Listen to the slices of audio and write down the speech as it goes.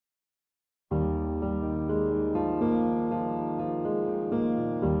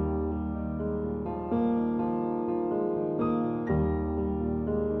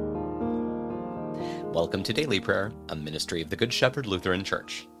Welcome to Daily Prayer, a ministry of the Good Shepherd Lutheran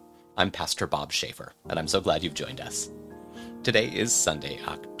Church. I'm Pastor Bob Schaefer, and I'm so glad you've joined us. Today is Sunday,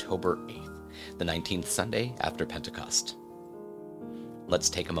 October 8th, the 19th Sunday after Pentecost. Let's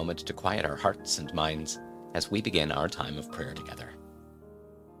take a moment to quiet our hearts and minds as we begin our time of prayer together.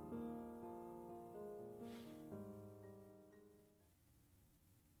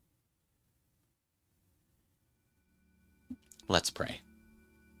 Let's pray.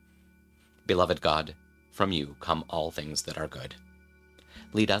 Beloved God, from you come all things that are good.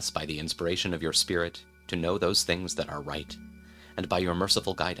 Lead us by the inspiration of your Spirit to know those things that are right, and by your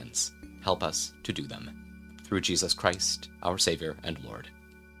merciful guidance, help us to do them. Through Jesus Christ, our Savior and Lord.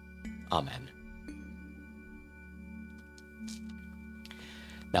 Amen.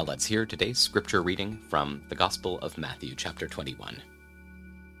 Now let's hear today's scripture reading from the Gospel of Matthew, chapter 21.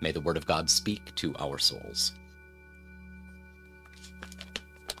 May the Word of God speak to our souls.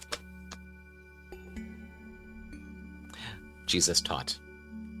 Jesus taught,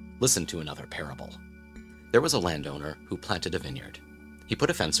 "Listen to another parable. There was a landowner who planted a vineyard. He put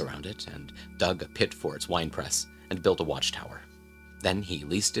a fence around it and dug a pit for its winepress and built a watchtower. Then he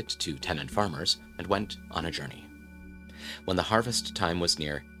leased it to tenant farmers and went on a journey. When the harvest time was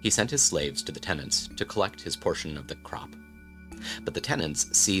near, he sent his slaves to the tenants to collect his portion of the crop. But the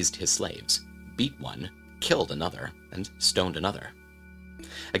tenants seized his slaves, beat one, killed another, and stoned another.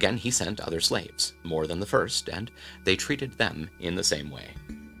 Again he sent other slaves, more than the first, and they treated them in the same way.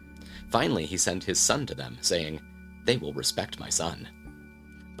 Finally he sent his son to them, saying, 'They will respect my son.'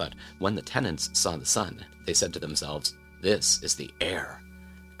 But when the tenants saw the son, they said to themselves, 'This is the heir.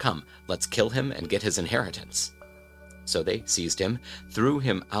 Come, let's kill him and get his inheritance.' So they seized him, threw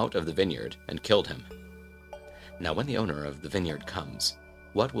him out of the vineyard, and killed him. Now when the owner of the vineyard comes,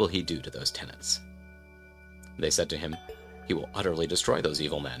 what will he do to those tenants?" They said to him, "He will utterly destroy those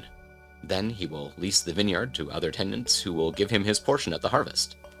evil men. Then he will lease the vineyard to other tenants who will give him his portion at the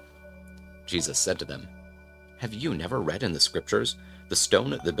harvest." Jesus said to them, "Have you never read in the Scriptures, 'The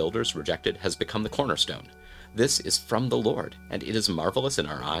stone the builders rejected has become the cornerstone. This is from the Lord, and it is marvelous in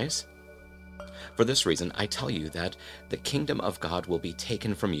our eyes?' For this reason I tell you that the kingdom of God will be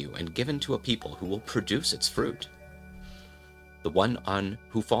taken from you and given to a people who will produce its fruit. The one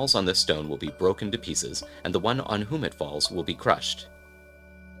who falls on this stone will be broken to pieces, and the one on whom it falls will be crushed."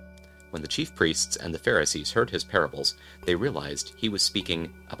 When the chief priests and the Pharisees heard his parables, they realized he was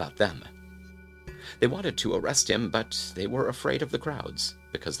speaking about them. They wanted to arrest him, but they were afraid of the crowds,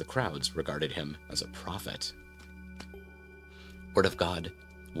 because the crowds regarded him as a prophet. Word of God,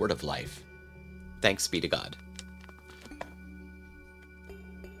 word of life. Thanks be to God.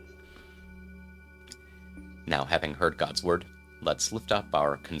 Now, having heard God's word, let's lift up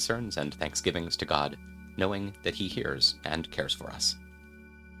our concerns and thanksgivings to God, knowing that He hears and cares for us.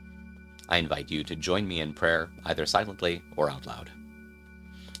 I invite you to join me in prayer, either silently or out loud.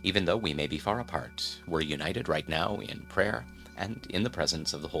 Even though we may be far apart, we're united right now in prayer and in the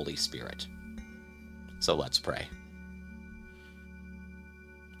presence of the Holy Spirit. So let's pray.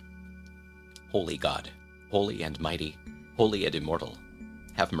 Holy God, holy and mighty, holy and immortal,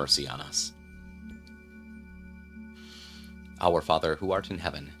 have mercy on us. Our Father, who art in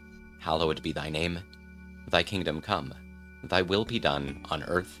heaven, hallowed be thy name. Thy kingdom come, thy will be done on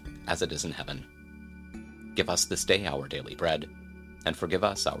earth as it is in heaven. Give us this day our daily bread, and forgive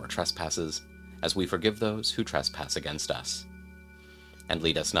us our trespasses, as we forgive those who trespass against us. And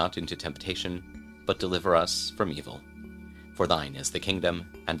lead us not into temptation, but deliver us from evil. For thine is the kingdom,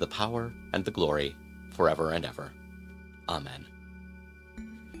 and the power, and the glory, forever and ever. Amen.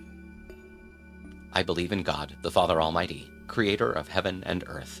 I believe in God, the Father Almighty, creator of heaven and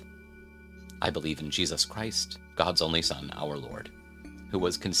earth. I believe in Jesus Christ, God's only Son, our Lord, who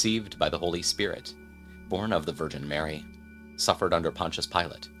was conceived by the Holy Spirit, born of the Virgin Mary, suffered under Pontius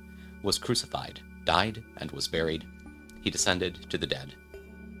Pilate, was crucified, died, and was buried. He descended to the dead.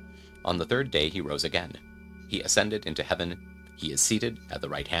 On the third day he rose again. He ascended into heaven. He is seated at the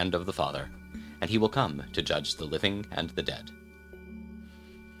right hand of the Father, and he will come to judge the living and the dead.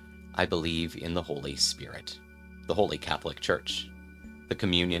 I believe in the Holy Spirit, the Holy Catholic Church, the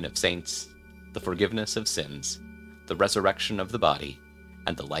communion of saints, the forgiveness of sins, the resurrection of the body,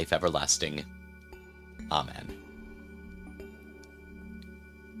 and the life everlasting. Amen.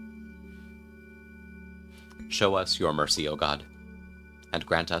 Show us your mercy, O God, and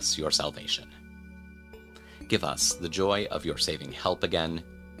grant us your salvation. Give us the joy of your saving help again,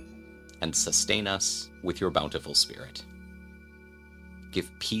 and sustain us with your bountiful Spirit.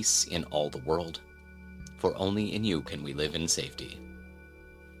 Give peace in all the world, for only in you can we live in safety.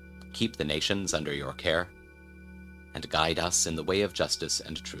 Keep the nations under your care, and guide us in the way of justice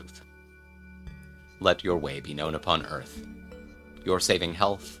and truth. let your way be known upon earth, your saving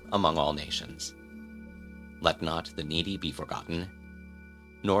health among all nations. Let not the needy be forgotten,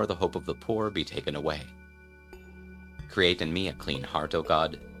 nor the hope of the poor be taken away. Create in me a clean heart, O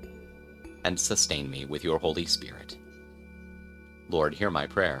God, and sustain me with your Holy Spirit. Lord, hear my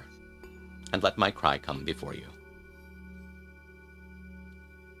prayer, and let my cry come before you.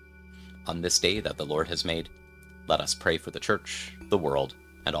 On this day that the Lord has made, let us pray for the Church, the world,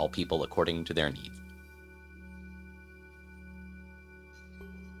 and all people according to their needs.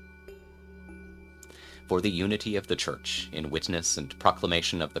 For the unity of the Church in witness and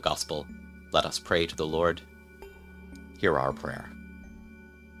proclamation of the gospel, let us pray to the Lord. Hear our prayer.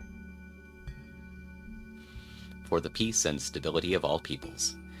 For the peace and stability of all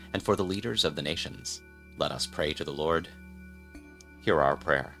peoples, and for the leaders of the nations, let us pray to the Lord. Hear our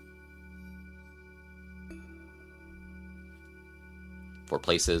prayer. For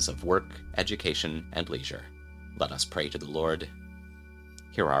places of work, education, and leisure, let us pray to the Lord.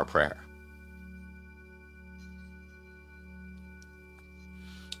 Hear our prayer.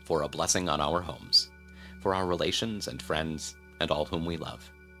 For a blessing on our homes, for our relations and friends, and all whom we love,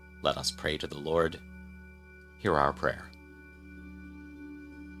 let us pray to the Lord. Hear our prayer.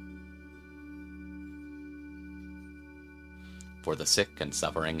 For the sick and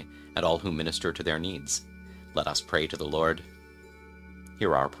suffering, and all who minister to their needs, let us pray to the Lord.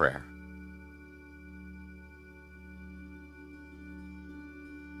 Hear our prayer.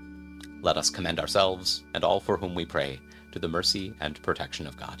 Let us commend ourselves, and all for whom we pray, to the mercy and protection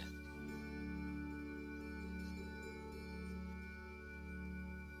of God.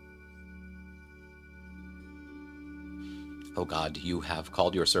 O God, you have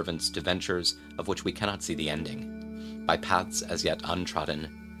called your servants to ventures of which we cannot see the ending, by paths as yet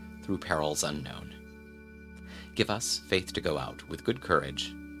untrodden, through perils unknown. Give us faith to go out with good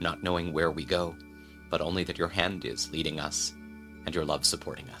courage, not knowing where we go, but only that your hand is leading us and your love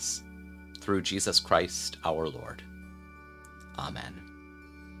supporting us. Through Jesus Christ our Lord. Amen.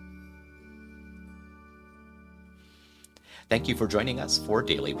 Thank you for joining us for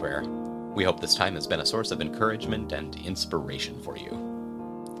Daily Prayer. We hope this time has been a source of encouragement and inspiration for you.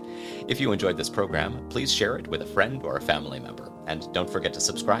 If you enjoyed this program, please share it with a friend or a family member, and don't forget to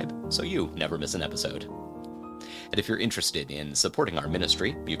subscribe so you never miss an episode. And if you're interested in supporting our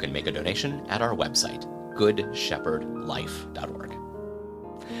ministry, you can make a donation at our website, goodshepherdlife.org.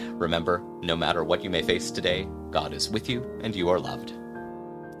 Remember, no matter what you may face today, God is with you and you are loved.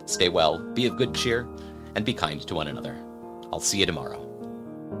 Stay well, be of good cheer, and be kind to one another. I'll see you tomorrow.